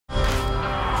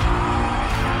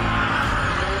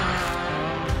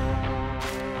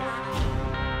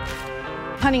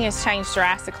Hunting has changed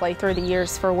drastically through the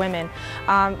years for women.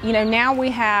 Now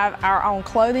we have our own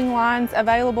clothing lines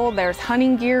available. There's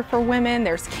hunting gear for women,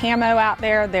 there's camo out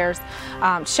there, there's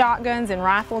shotguns and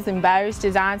rifles and bows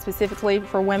designed specifically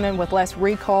for women with less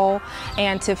recoil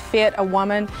and to fit a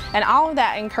woman. And all of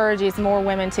that encourages more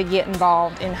women to get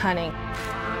involved in hunting.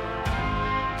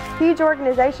 Huge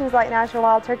organizations like National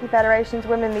Wild Turkey Federation's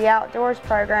Women in the Outdoors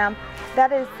program,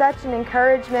 that is such an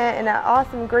encouragement and an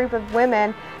awesome group of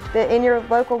women that in your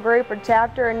local group or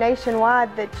chapter or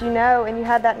nationwide that you know and you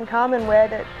have that in common with.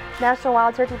 That National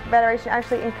Wild Turkey Federation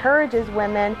actually encourages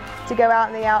women to go out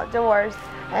in the outdoors,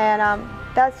 and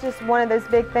that's just one of those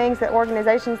big things that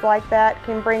organizations like that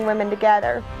can bring women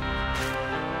together.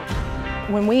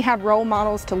 When we have role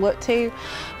models to look to,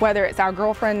 whether it's our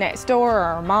girlfriend next door or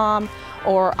our mom,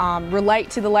 or relate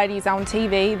to the ladies on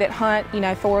TV that hunt,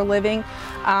 for a living,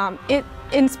 it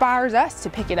inspires us to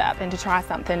pick it up and to try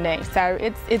something new. So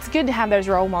it's good to have those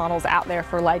role models out there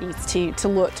for ladies to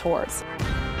look towards.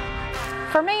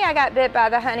 For me, I got bit by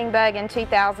the hunting bug in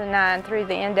 2009 through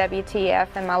the NWTF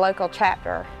and my local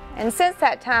chapter. And since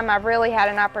that time, I've really had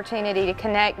an opportunity to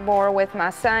connect more with my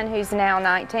son, who's now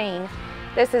 19.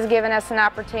 This has given us an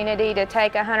opportunity to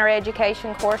take a hunter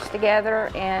education course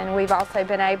together, and we've also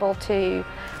been able to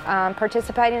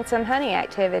participate in some hunting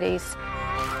activities.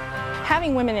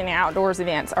 Having women in outdoors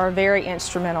events are very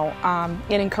instrumental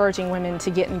in encouraging women to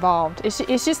get involved.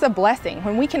 It's just a blessing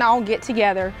when we can all get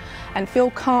together and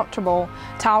feel comfortable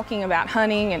talking about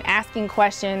hunting and asking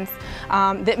questions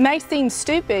that may seem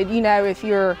stupid, if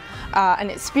you're an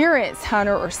experienced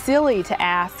hunter, or silly to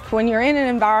ask. When you're in an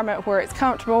environment where it's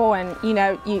comfortable and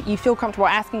you feel comfortable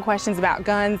asking questions about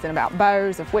guns and about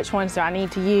bows, of which ones do I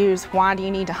need to use, why do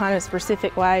you need to hunt a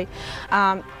specific way,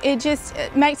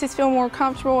 it makes us feel more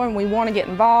comfortable, and we want to get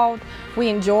involved. We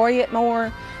enjoy it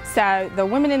more. So the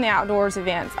Women in the Outdoors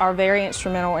events are very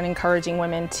instrumental in encouraging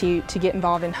women to get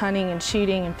involved in hunting and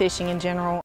shooting and fishing in general.